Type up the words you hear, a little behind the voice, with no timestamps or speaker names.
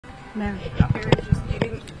Mary. You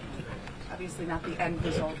didn't, obviously not the end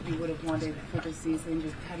result you would have wanted for the season.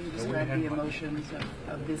 Just how do you describe the emotions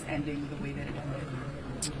of this ending the way that it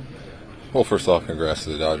ended? Well, first off, congrats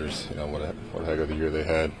to the Dodgers. You know, what a heck of a year they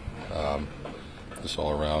had, just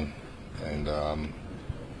all around. And,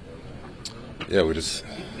 yeah, we just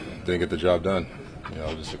didn't get the job done. You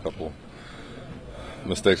know, just a couple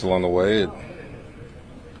mistakes along the way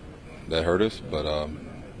that hurt us. But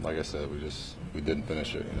like I said, we didn't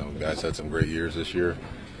finish it. You know, guys had some great years this year.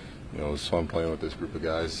 You know, it was fun playing with this group of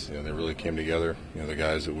guys. You know, they really came together. You know, the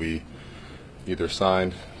guys that we either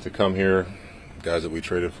signed to come here, guys that we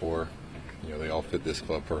traded for, you know, they all fit this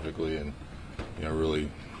club perfectly and, you know, really,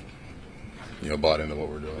 you know, bought into what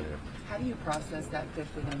we're doing here. How do you process that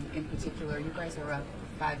fifth inning in particular? You guys are up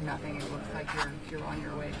 5-0. It looks like you're on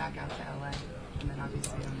your way back out to LA. And then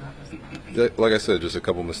obviously like I said, just a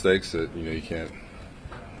couple mistakes that, you know, you can't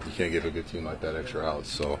give a good team like that extra outs.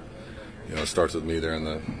 So, you know, it starts with me there in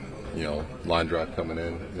the, you know, line drive coming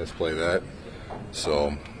in, misplay that.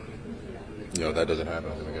 So, you know, that doesn't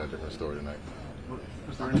happen. I think we got a different story tonight.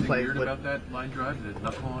 Was there anything weird about that line drive? Did it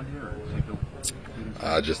knuckle on you, or did you feel?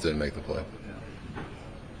 I just didn't make the play.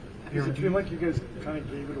 Yeah. Does it feel like you guys kind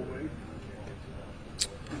of gave it away?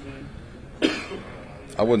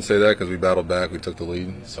 I wouldn't say that because we battled back. We took the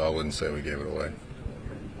lead, so I wouldn't say we gave it away.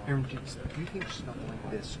 Aaron, do you think stuff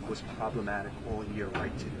like this was problematic all year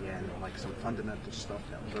right to the end, like some fundamental stuff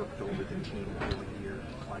that lurked over the team all year,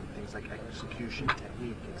 like things like execution,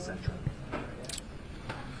 technique, etc.?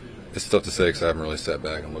 It's tough to say because I haven't really sat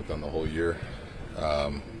back and looked on the whole year.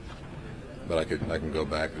 But I can go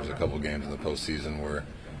back. There's a couple games in the postseason where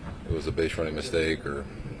it was a base running mistake, or,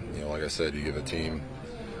 you know, like I said, you give a team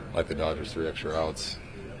like the Dodgers 3 extra outs,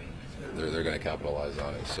 they're going to capitalize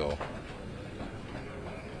on it. So,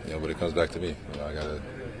 you know, but it comes back to me. You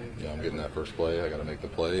know, I'm getting that first play. I got to make the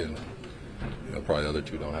play, and, you know, probably the other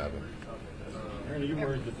two don't happen. Aaron, are you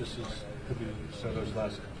worried that this could be Soto's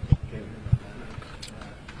last game?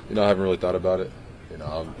 You know, I haven't really thought about it. You know,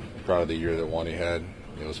 I'm proud of the year that Juan had. You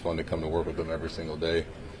know, it was fun to come to work with him every single day.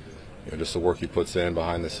 You know, just the work he puts in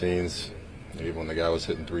behind the scenes. You know, even when the guy was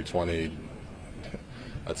hitting 320,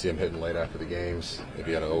 I'd see him hitting late after the games. If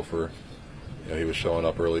he had an offer, you know, he was showing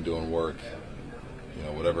up early doing work. You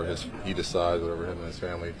know, whatever he decides, whatever him and his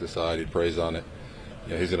family decide, he prays on it.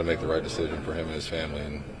 You know, he's going to make the right decision for him and his family.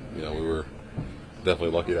 And, you know, we were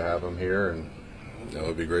definitely lucky to have him here, and, you know, it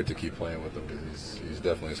would be great to keep playing with him because he's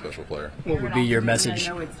definitely a special player. What would be your message?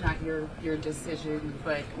 I know it's not your decision,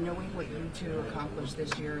 but knowing what you two accomplished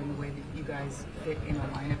this year and the way that you guys fit in a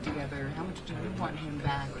lineup together, how much do you want him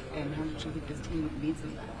back, and how much do you think this team needs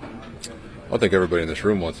him back? I think everybody in this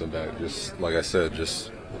room wants him back. Just like I said,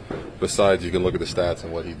 just besides you can look at the stats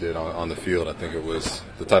and what he did on the field, I think it was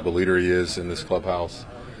the type of leader he is in this clubhouse.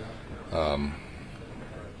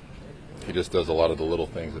 He just does a lot of the little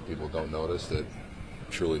things that people don't notice that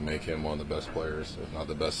truly make him one of the best players, if not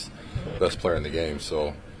the best player in the game.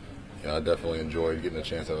 So, you know, I definitely enjoyed getting a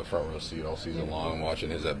chance to have a front row seat all season long,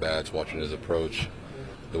 watching his at-bats, watching his approach,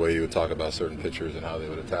 the way he would talk about certain pitchers and how they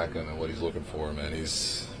would attack him and what he's looking for. Man,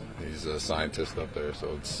 he's a scientist up there,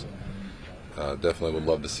 so it's definitely would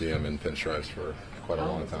love to see him in pinstripes for quite a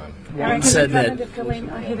long time. Juan said that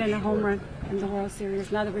hitting a home run in the World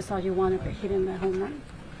Series, not the result you wanted, but hitting the home run.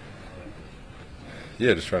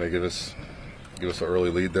 Yeah, just trying to give us an early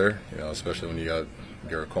lead there. You know, especially when you got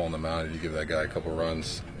Garrett Cole on the mound and you give that guy a couple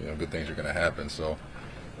runs, you know, good things are going to happen. So,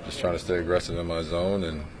 just trying to stay aggressive in my zone,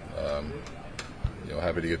 and you know,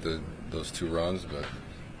 happy to get those 2 runs, but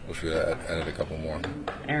wish we had added a couple more.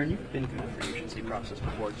 Aaron, you've been through the free agency process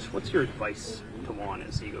before. Just what's your advice to Juan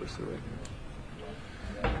as he goes through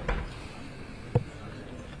it?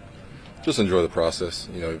 Just enjoy the process.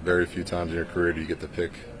 You know, very few times in your career do you get to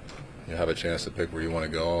pick. You have a chance to pick where you want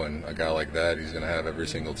to go, and a guy like that, he's going to have every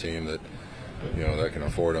single team that, you know, that can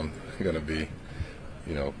afford him going to be,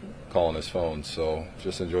 you know, calling his phone. So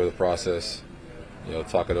just enjoy the process. You know,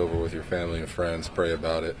 talk it over with your family and friends, pray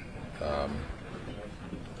about it,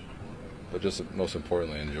 but just most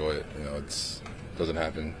importantly, enjoy it. You know, it doesn't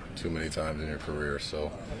happen too many times in your career,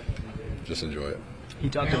 so just enjoy it. he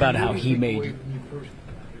talked about how he made.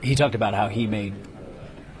 He talked about how he made.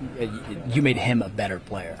 You made him a better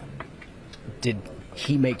player. Did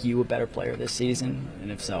he make you a better player this season?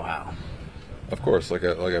 And if so, how? Of course, like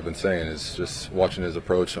I've been saying, it's just watching his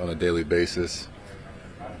approach on a daily basis,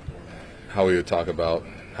 how he would talk about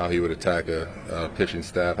how he would attack a pitching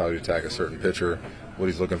staff, how he would attack a certain pitcher, what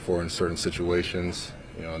he's looking for in certain situations,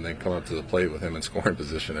 you know, and then coming up to the plate with him in scoring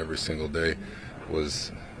position every single day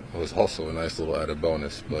was also a nice little added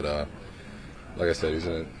bonus. But like I said, he's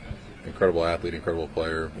in incredible athlete, incredible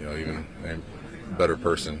player, even a better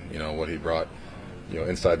person, what he brought,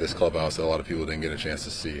 inside this clubhouse that a lot of people didn't get a chance to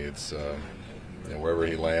see. It's, wherever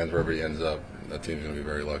he lands, wherever he ends up, that team's going to be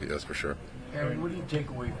very lucky, that's for sure. Aaron, what do you take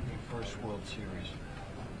away from your first World Series?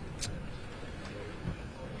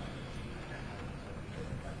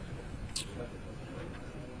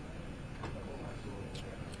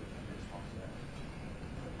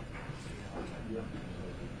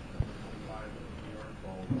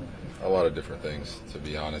 A lot of different things, to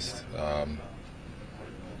be honest.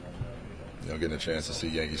 Getting a chance to see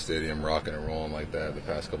Yankee Stadium rocking and rolling like that the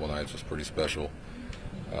past couple nights was pretty special.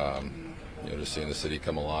 Just seeing the city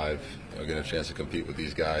come alive, getting a chance to compete with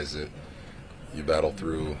these guys that you battle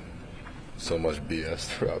through so much BS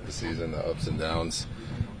throughout the season, the ups and downs,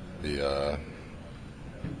 the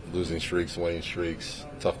losing streaks, winning streaks,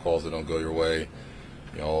 tough calls that don't go your way.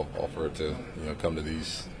 All for it to come to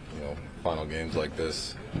these final games like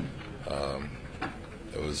this.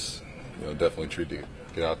 It was definitely a treat to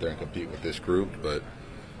get out there and compete with this group, but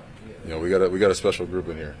we got a special group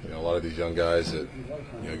in here. A lot of these young guys that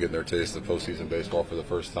getting their taste of postseason baseball for the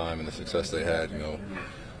first time and the success they had.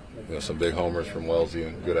 Some big homers from Wellesley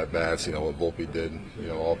and good at bats. What Volpe did.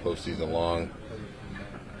 All postseason long.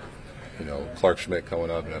 Clark Schmidt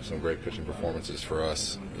coming up and have some great pitching performances for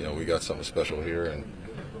us. We got something special here, and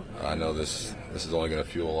I know this is only going to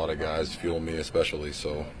fuel a lot of guys, fuel me especially.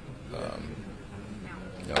 So I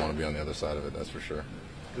want to be on the other side of it. That's for sure.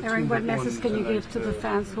 Aaron, what message can you give to the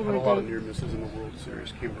fans who were a lot of there? near misses in the World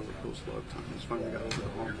Series, came really close a lot of times, finally got over the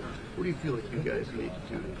hump. What do you feel like you guys need to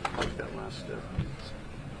do to take that last step?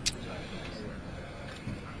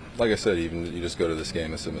 Like I said, even you just go to this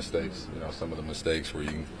game and some mistakes. Some of the mistakes where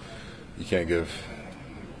you can't give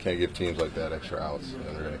teams like that extra outs.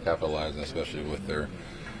 They're going to capitalize, and especially with their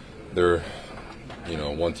 1,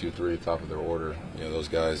 2, 3 top of their order. Those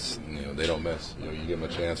guys, they don't miss. You give them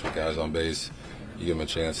a chance with guys on base. You give them a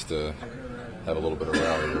chance to have a little bit of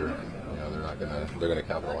rally. They're gonna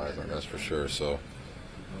capitalize on that's for sure. So,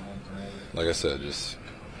 like I said, just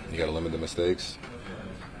you got to limit the mistakes.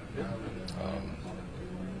 That's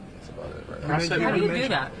about it right now. How do you do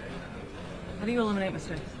that? How do you eliminate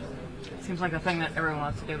mistakes? It seems like a thing that everyone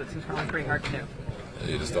wants to do, but it seems probably pretty hard to do.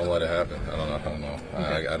 You just don't let it happen. I don't know.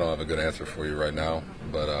 Okay. I don't have a good answer for you right now,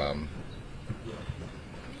 but I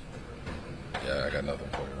got nothing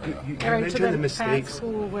for you right now. Aaron, to the fans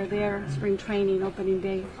who were there, spring training, opening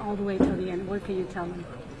day, all the way till the end, what can you tell them?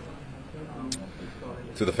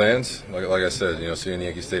 To the fans, like I said, seeing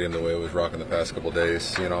Yankee Stadium the way it was rocking the past couple of days,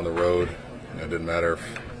 seeing on the road, it didn't matter if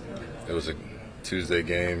it was a Tuesday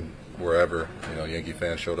game, wherever. Yankee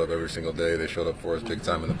fans showed up every single day. They showed up for us big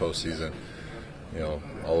time in the postseason.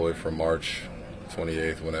 All the way from March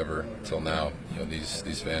 28th, whenever, till now.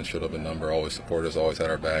 These fans showed up in number, always supported us, always had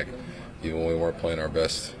our back. Even when we weren't playing our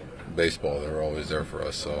best baseball, they were always there for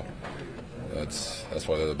us. So that's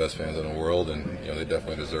why they're the best fans in the world, and they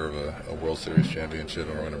definitely deserve a World Series championship,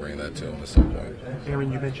 and we're going to bring that to them at some point.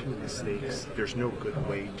 Aaron, you mentioned the mistakes. There's no good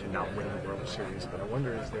way to not win the World Series, but I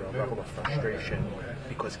wonder, is there a level of frustration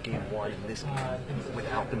because Game 1 in this game,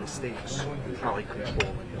 without the mistakes, you probably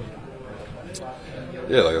control it?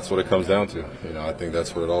 Yeah, that's what it comes down to. I think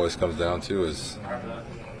that's what it always comes down to is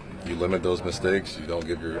you limit those mistakes. You don't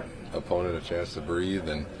give your opponent a chance to breathe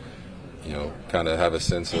and, kind of have a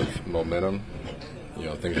sense of momentum.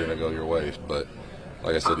 Things are going to go your way. But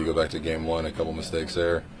like I said, you go back to Game 1, a couple mistakes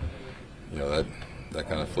there, that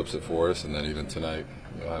kind of flips it for us. And then even tonight,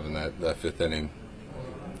 having that fifth inning,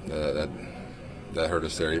 that hurt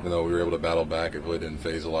us there. Even though we were able to battle back, it really didn't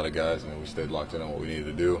phase a lot of guys. We stayed locked in on what we needed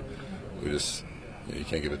to do. We just, you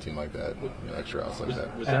can't give a team like that extra outs like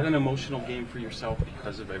that. Was that an emotional game for yourself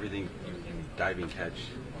because of everything, diving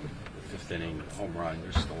catch, fifth inning, home run?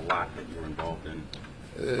 There's just a lot that you were involved in.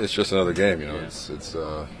 It's just another game, It's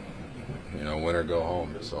win or go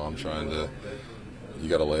home. So I'm trying to. You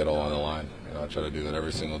got to lay it all on the line. I try to do that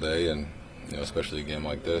every single day, and especially a game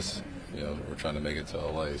like this. We're trying to make it to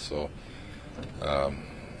LA, so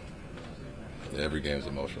every game is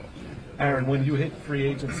emotional. Aaron, when you hit free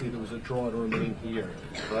agency, there was a draw to remain here,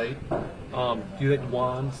 right? Do you think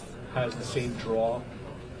Juan has the same draw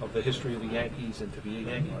of the history of the Yankees and to be a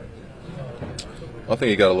Yankee? I think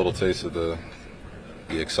he got a little taste of the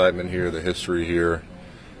excitement here, the history here.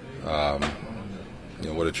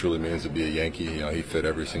 What it truly means to be a Yankee. He fit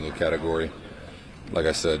every single category. Like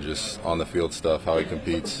I said, just on the field stuff, how he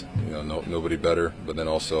competes. Nobody better. But then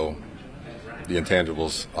also the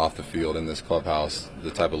intangibles off the field in this clubhouse,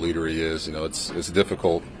 the type of leader he is. It's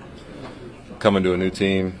difficult coming to a new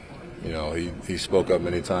team. He spoke up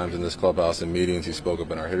many times in this clubhouse in meetings. He spoke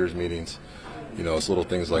up in our hitters' meetings. you know, it's little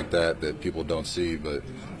things like that that people don't see, but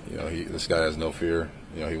you know, this guy has no fear.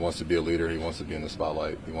 You know, he wants to be a leader. He wants to be in the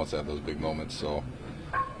spotlight. He wants to have those big moments. So,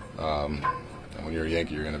 and when you're a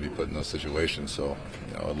Yankee, you're going to be put in those situations. So,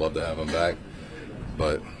 you know, I'd love to have him back,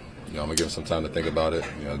 but you know, I'm gonna give him some time to think about it.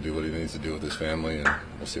 You know, do what he needs to do with his family, and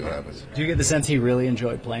we'll see what happens. Do you get the sense he really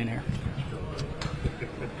enjoyed playing here?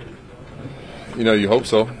 You know, you hope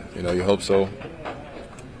so. You know, you hope so.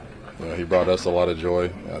 You know, he brought us a lot of joy.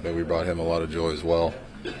 I think we brought him a lot of joy as well.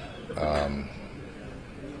 But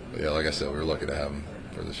yeah, like I said, we were lucky to have him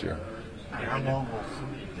for this year. How long will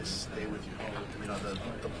this stay with you? You know,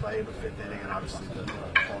 the play, the fifth inning, and obviously the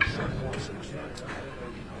falling short of the World Series.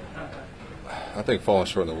 I think falling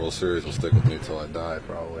short in the World Series will stick with me until I die,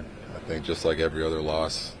 probably. I think just like every other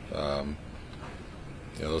loss, you know,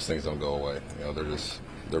 those things don't go away. You know,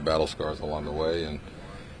 they're battle scars along the way, and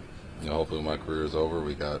you know, hopefully when my career is over,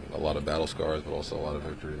 we got a lot of battle scars, but also a lot of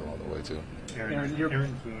victories along the way too. Aaron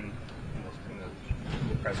Boone in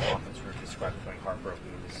the press conference where he described feeling heartbroken,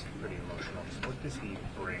 he was pretty emotional. So what does he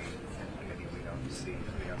bring that maybe we don't see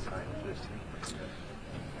from the outside of this team?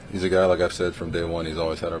 He's a guy, like I've said from day one, he's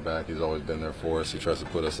always had our back. He's always been there for us. He tries to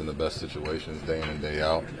put us in the best situations day in and day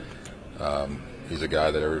out. He's a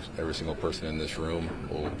guy that every single person in this room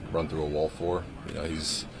will run through a wall for. You know,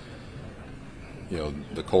 he's, you know,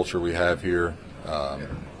 the culture we have here,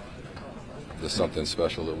 there's something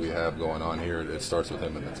special that we have going on here. It starts with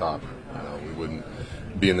him at the top. You know, we wouldn't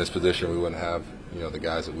be in this position. We wouldn't have, you know, the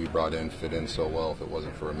guys that we brought in fit in so well if it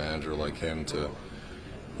wasn't for a manager like him to,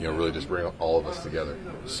 you know, really just bring all of us together.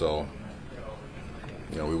 So,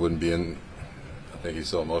 you know, we wouldn't be in. I think he's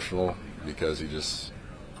so emotional because he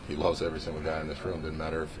loves every single guy in this room. Didn't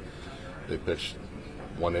matter if they pitched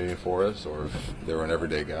one inning for us or if they were an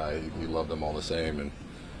everyday guy. He loved them all the same, and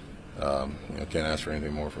you know, can't ask for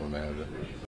anything more from a manager.